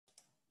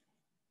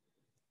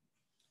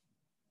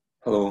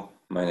Hello,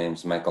 my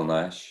name's Michael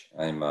Nash.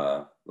 I'm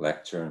a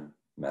lecturer in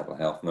mental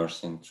health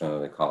nursing at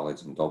Trinity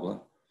College in Dublin,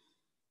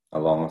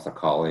 along with a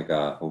colleague,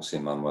 Jose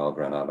Manuel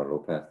Granada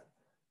Lopez,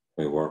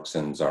 who works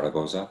in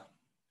Zaragoza.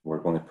 We're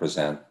going to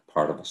present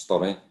part of a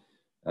study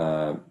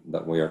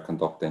that we are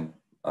conducting,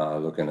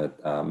 looking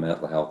at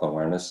mental health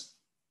awareness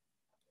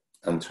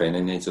and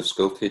training needs of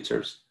school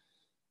teachers.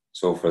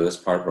 So for this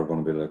part, we're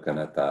going to be looking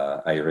at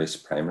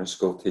Irish primary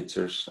school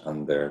teachers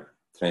and their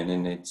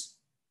training needs.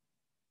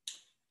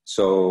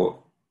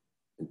 So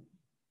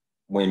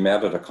we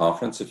met at a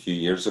conference a few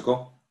years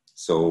ago.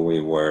 So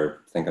we were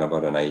thinking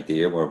about an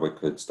idea where we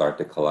could start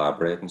to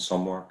collaborate in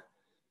some work.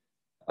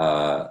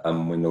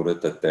 And we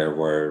noted that there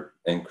were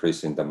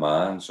increasing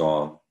demands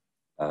on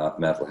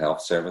mental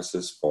health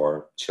services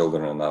for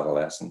children and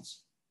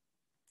adolescents.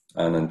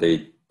 And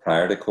indeed,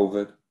 prior to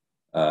COVID,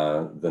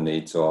 the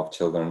needs of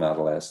children and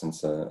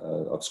adolescents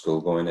of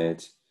school-going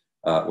age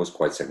was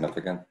quite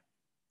significant.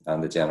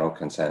 And the general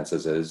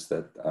consensus is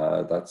that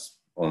that's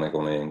only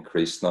going to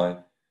increase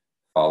now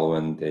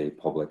following the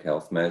public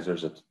health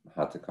measures that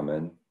had to come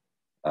in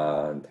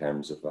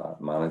terms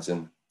of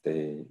managing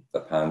the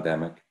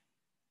pandemic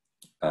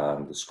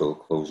and the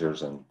school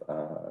closures and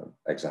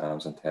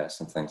exams and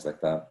tests and things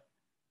like that.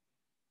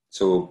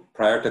 So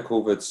prior to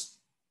COVID,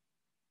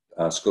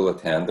 school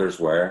attenders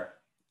were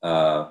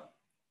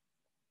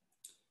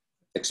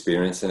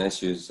experiencing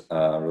issues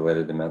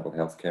related to mental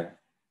health care.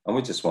 And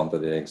we just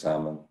wanted to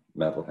examine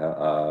mental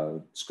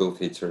health, school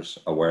teachers'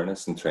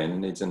 awareness and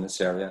training needs in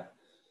this area.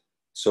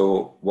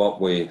 So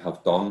what we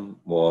have done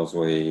was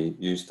we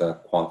used a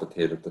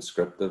quantitative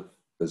descriptive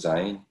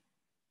design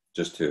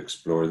just to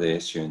explore the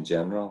issue in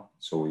general.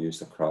 So we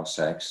used a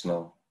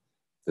cross-sectional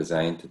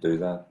design to do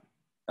that.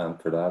 And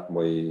for that,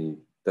 we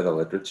did a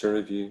literature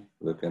review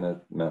looking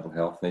at mental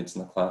health needs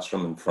in the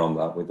classroom. And from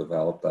that, we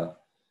developed a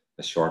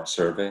short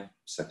survey,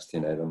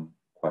 16-item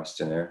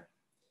questionnaire.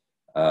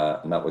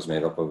 And that was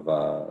made up of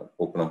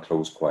open and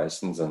closed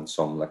questions and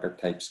some Likert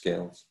type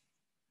scales.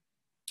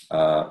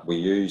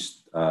 We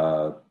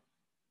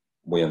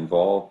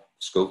involved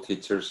school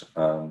teachers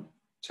and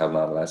child and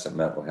adolescent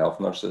mental health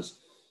nurses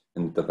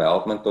in the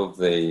development of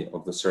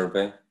the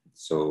survey.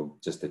 So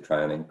just to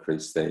try and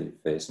increase the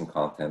face and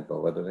content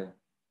validity.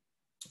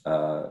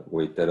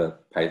 We did a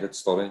pilot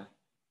study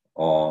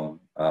on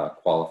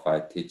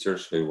qualified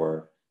teachers who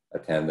were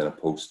attending a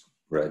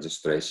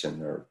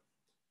post-registration or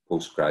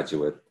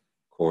postgraduate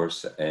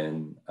course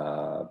in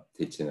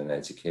teaching and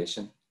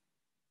education.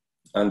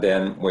 And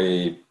then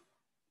we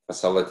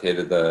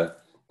facilitated the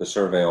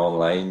survey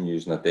online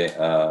using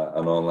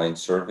an online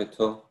survey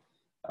tool.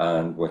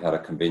 And we had a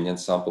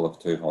convenient sample of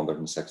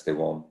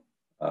 261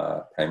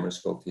 primary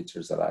school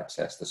teachers that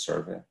accessed the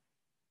survey.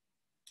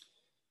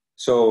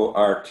 So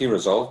our key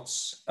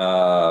results,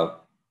 the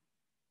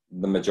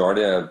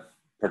majority of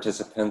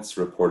participants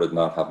reported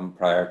not having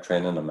prior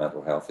training on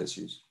mental health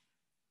issues.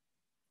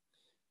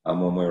 And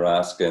when we were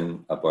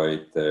asking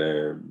about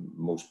their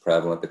most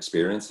prevalent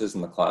experiences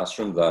in the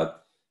classroom,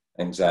 that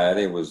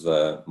anxiety was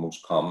the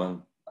most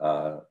common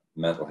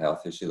mental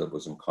health issue that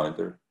was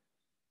encountered,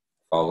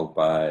 followed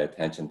by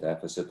attention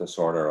deficit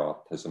disorder,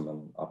 autism,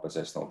 and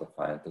oppositional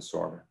defiant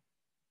disorder.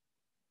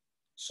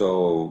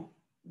 So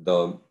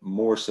the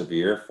more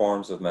severe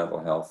forms of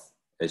mental health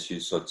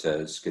issues, such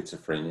as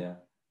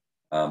schizophrenia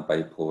and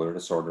bipolar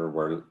disorder,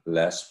 were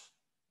less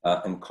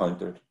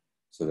encountered.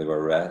 So they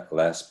were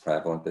less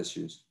prevalent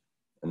issues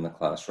in the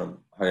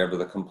classroom. However,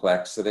 the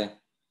complexity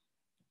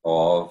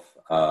of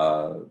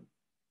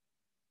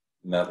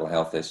mental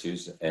health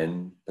issues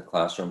in the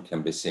classroom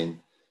can be seen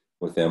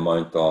with the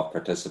amount of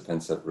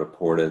participants that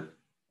reported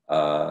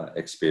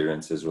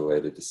experiences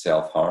related to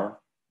self-harm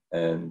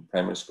in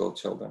primary school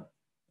children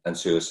and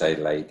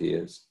suicidal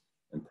ideas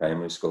in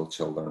primary school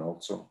children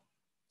also.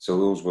 So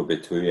those would be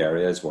two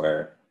areas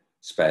where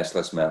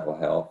specialist mental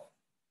health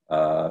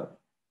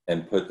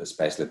input,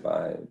 especially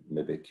by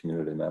maybe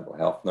community mental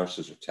health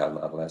nurses or child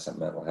and adolescent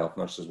mental health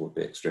nurses, would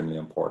be extremely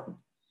important.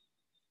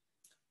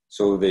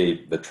 So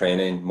the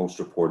training, most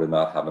reported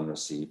not having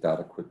received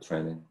adequate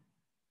training.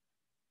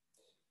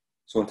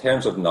 So in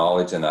terms of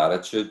knowledge and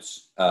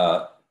attitudes,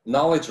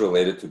 knowledge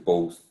related to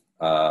both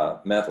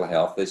mental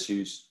health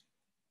issues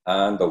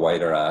and the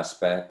wider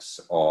aspects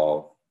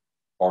of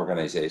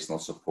organizational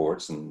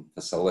supports and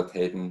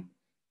facilitating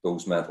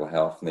those mental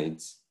health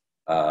needs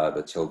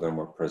that children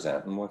were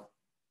presenting with.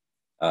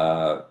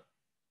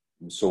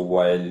 So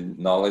while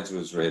knowledge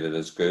was rated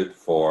as good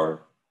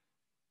for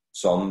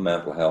some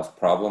mental health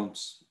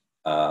problems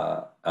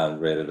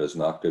and rated as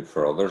not good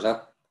for others,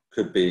 that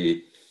could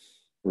be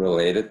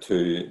related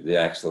to the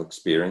actual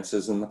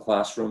experiences in the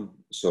classroom.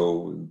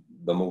 So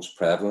the most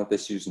prevalent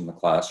issues in the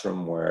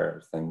classroom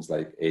were things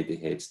like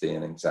ADHD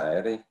and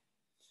anxiety.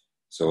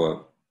 So it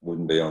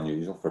wouldn't be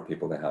unusual for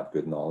people to have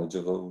good knowledge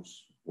of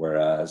those,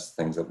 whereas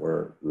things that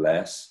were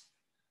less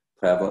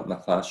prevalent in the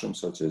classroom,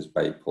 such as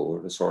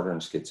bipolar disorder and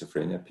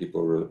schizophrenia,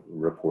 people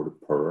reported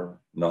poor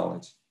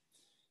knowledge.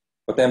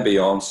 But then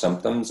beyond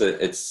symptoms,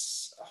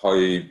 it's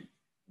how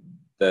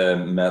the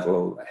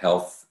mental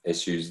health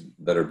issues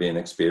that are being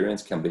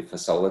experienced can be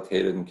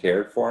facilitated and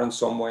cared for in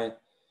some way,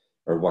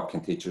 or what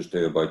can teachers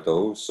do about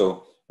those?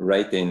 So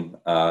writing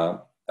a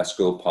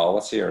school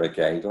policy or a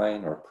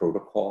guideline or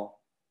protocol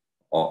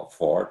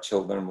for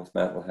children with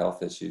mental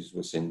health issues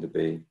would seem to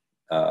be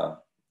a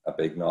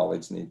big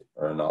knowledge need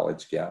or a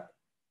knowledge gap,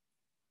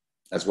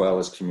 as well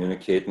as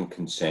communicating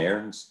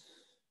concerns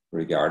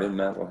regarding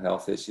mental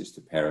health issues to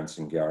parents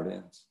and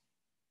guardians.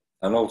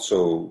 And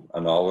also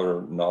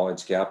another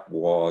knowledge gap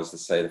was the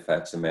side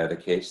effects of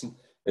medication.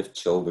 If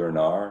children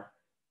are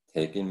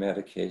taking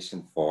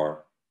medication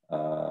for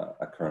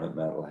a current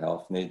mental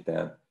health need,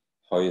 then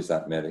how is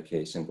that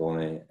medication going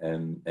to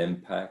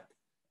impact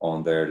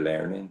on their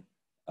learning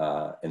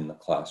in the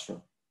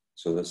classroom?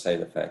 So the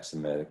side effects of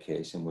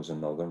medication was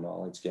another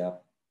knowledge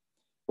gap.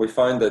 We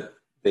found that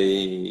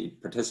the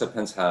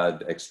participants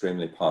had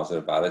extremely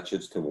positive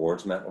attitudes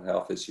towards mental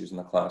health issues in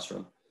the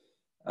classroom,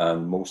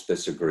 and most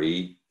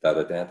disagreed that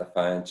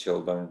identifying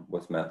children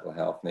with mental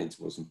health needs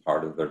wasn't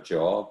part of their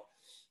job.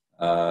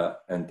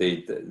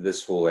 Indeed,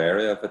 this whole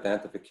area of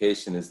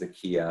identification is the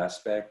key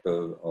aspect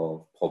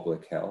of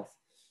public health,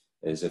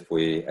 is if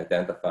we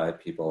identify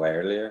people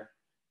earlier,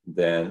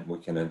 then we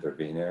can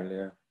intervene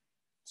earlier.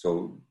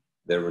 So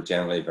there were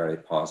generally very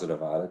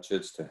positive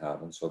attitudes to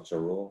having such a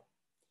role.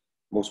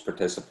 Most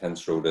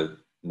participants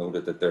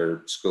noted that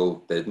their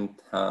school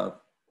didn't have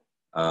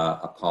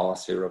a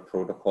policy or a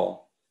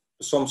protocol.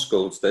 Some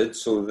schools did,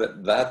 so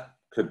that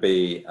could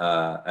be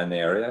an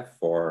area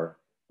for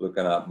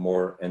looking at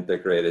more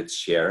integrated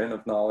sharing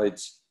of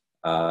knowledge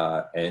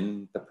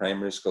in the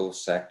primary school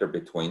sector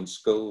between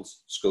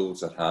schools. Schools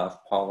that have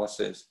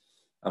policies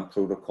and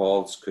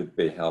protocols could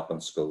be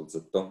helping schools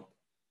that don't.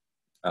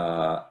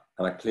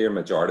 And a clear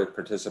majority of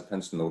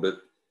participants noted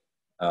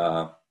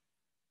a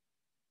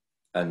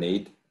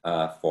need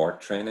for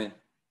training.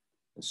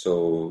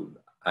 So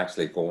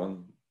actually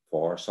going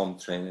for some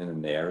training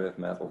in the area of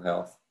mental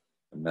health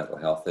and mental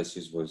health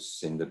issues was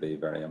seen to be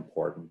very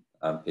important,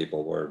 and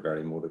people were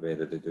very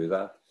motivated to do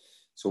that.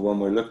 So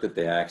when we looked at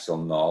the actual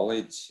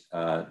knowledge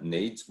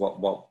needs,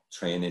 what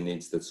training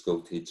needs that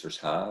school teachers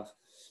have,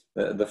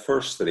 the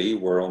first three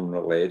were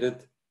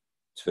unrelated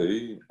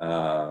to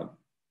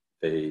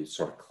the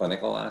sort of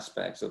clinical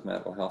aspects of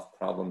mental health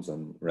problems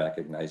and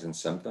recognizing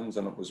symptoms.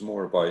 And it was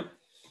more about,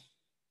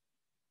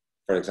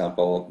 for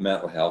example,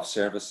 mental health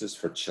services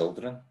for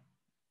children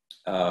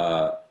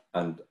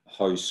and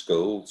how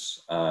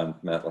schools and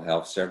mental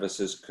health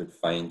services could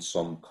find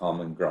some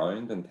common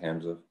ground in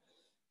terms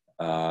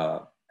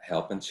of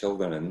helping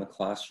children in the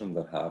classroom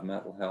that have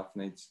mental health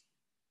needs,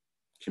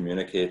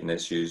 communicating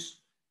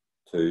issues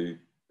to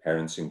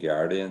parents and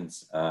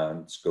guardians,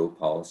 and school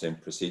policy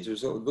and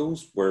procedures. So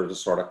those were the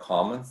sort of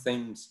common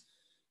themes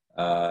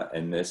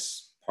in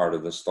this part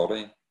of the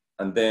study.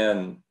 And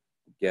then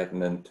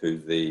getting into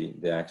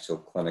the actual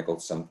clinical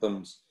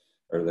symptoms,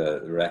 or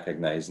the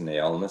recognizing the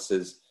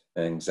illnesses,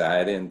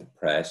 anxiety and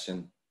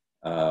depression,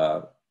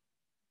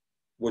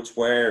 which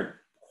were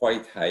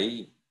quite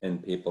high in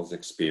people's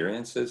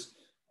experiences,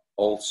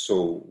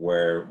 also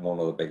were one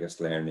of the biggest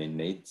learning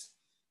needs.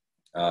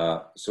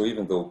 So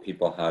even though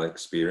people had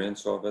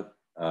experience of it,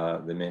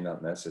 they may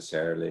not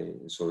necessarily,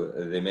 so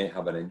they may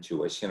have an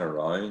intuition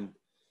around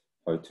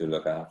how to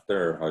look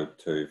after or how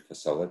to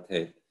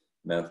facilitate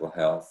mental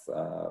health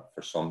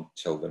for some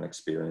children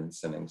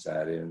experiencing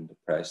anxiety and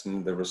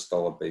depression. There was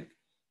still a big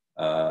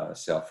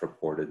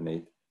self-reported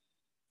need.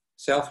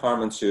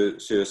 Self-harm and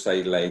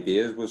suicidal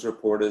ideas was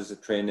reported as a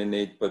training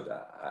need, but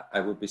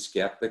I would be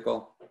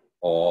skeptical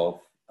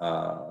of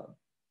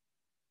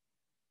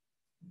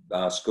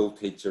school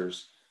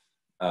teachers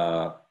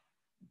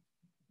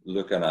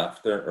looking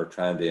after or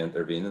trying to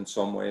intervene in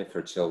some way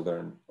for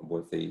children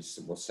with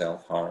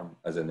self-harm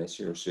as an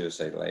issue or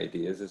suicidal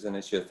ideas as an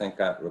issue. I think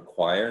that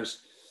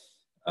requires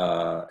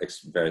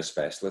very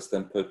specialist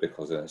input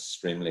because it's an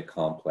extremely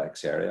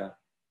complex area.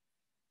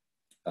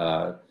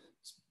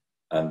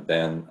 And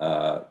then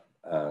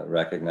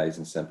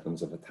recognizing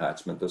symptoms of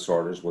attachment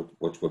disorders,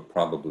 which would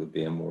probably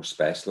be a more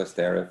specialist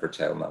area for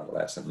child and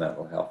adolescent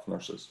mental health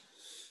nurses.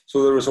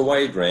 So there was a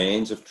wide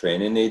range of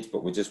training needs,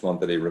 but we just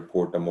wanted to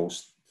report the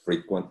most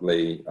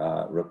frequently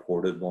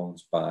reported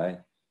ones by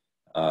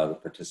the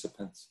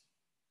participants.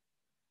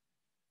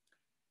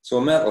 So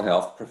a mental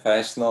health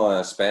professional, and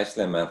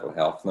especially a mental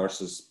health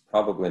nurse, is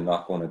probably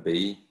not going to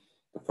be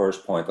the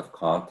first point of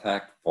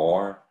contact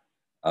for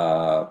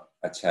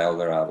a child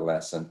or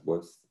adolescent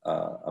with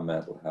a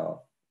mental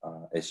health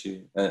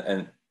issue.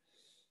 And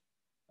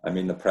I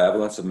mean, the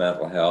prevalence of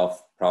mental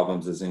health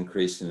problems is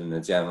increasing in the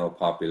general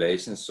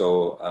population,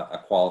 so a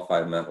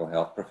qualified mental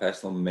health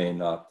professional may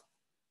not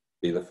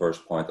be the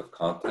first point of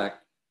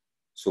contact.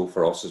 So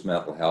for us as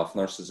mental health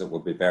nurses, it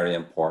would be very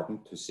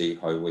important to see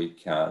how we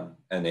can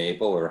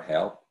enable or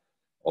help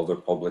other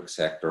public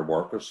sector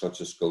workers,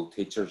 such as school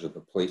teachers or the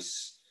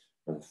police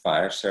or the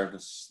fire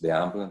service, the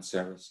ambulance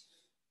service,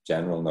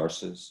 general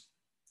nurses.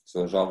 So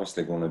there's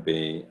obviously going to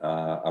be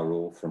a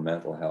role for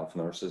mental health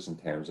nurses in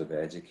terms of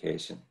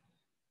education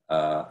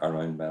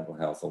around mental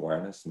health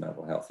awareness and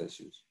mental health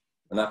issues.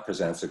 And that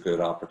presents a good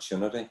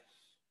opportunity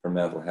for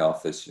mental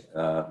health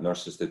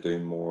nurses to do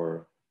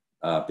more,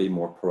 be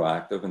more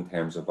proactive in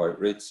terms of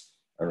outreach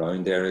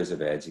around areas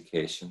of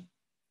education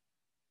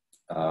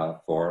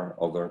for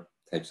other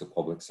types of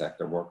public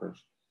sector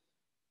workers.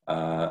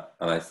 And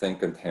I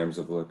think in terms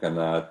of looking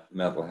at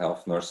mental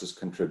health nurses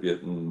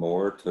contributing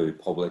more to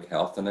public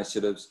health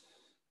initiatives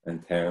in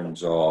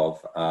terms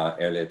of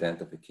early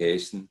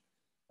identification,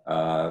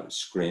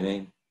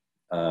 screening,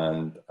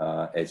 and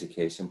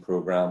education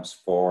programs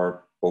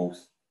for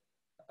both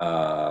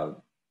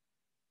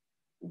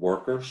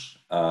workers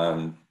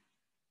and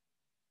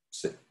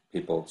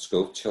people,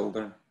 school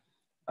children,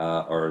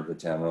 or the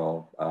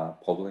general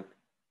public,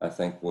 I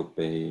think would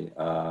be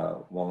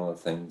one of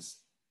the things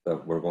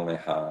that we're going to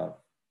have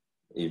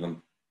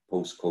even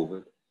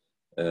post-COVID,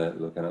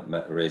 looking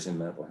at raising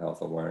mental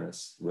health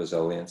awareness,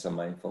 resilience, and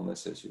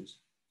mindfulness issues.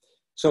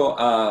 So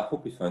I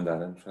hope you found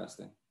that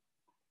interesting.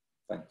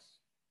 Thanks.